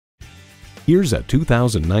Here's a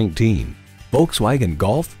 2019 Volkswagen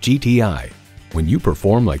Golf GTI. When you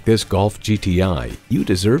perform like this Golf GTI, you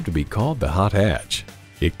deserve to be called the hot hatch.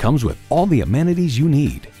 It comes with all the amenities you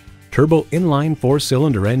need: turbo inline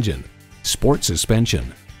 4-cylinder engine, sport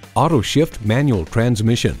suspension, auto shift manual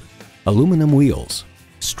transmission, aluminum wheels,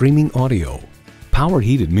 streaming audio, power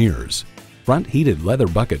heated mirrors, front heated leather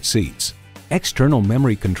bucket seats, external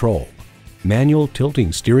memory control, manual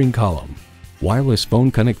tilting steering column, wireless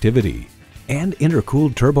phone connectivity, and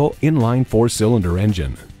intercooled turbo inline 4-cylinder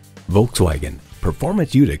engine. Volkswagen,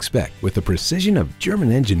 performance you'd expect with the precision of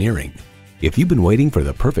German engineering. If you've been waiting for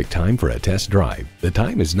the perfect time for a test drive, the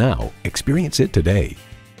time is now. Experience it today.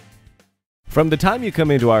 From the time you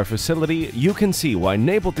come into our facility, you can see why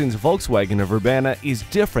Napleton's Volkswagen of Urbana is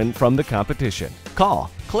different from the competition.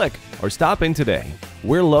 Call, click, or stop in today.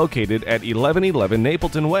 We're located at 1111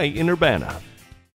 Napleton Way in Urbana.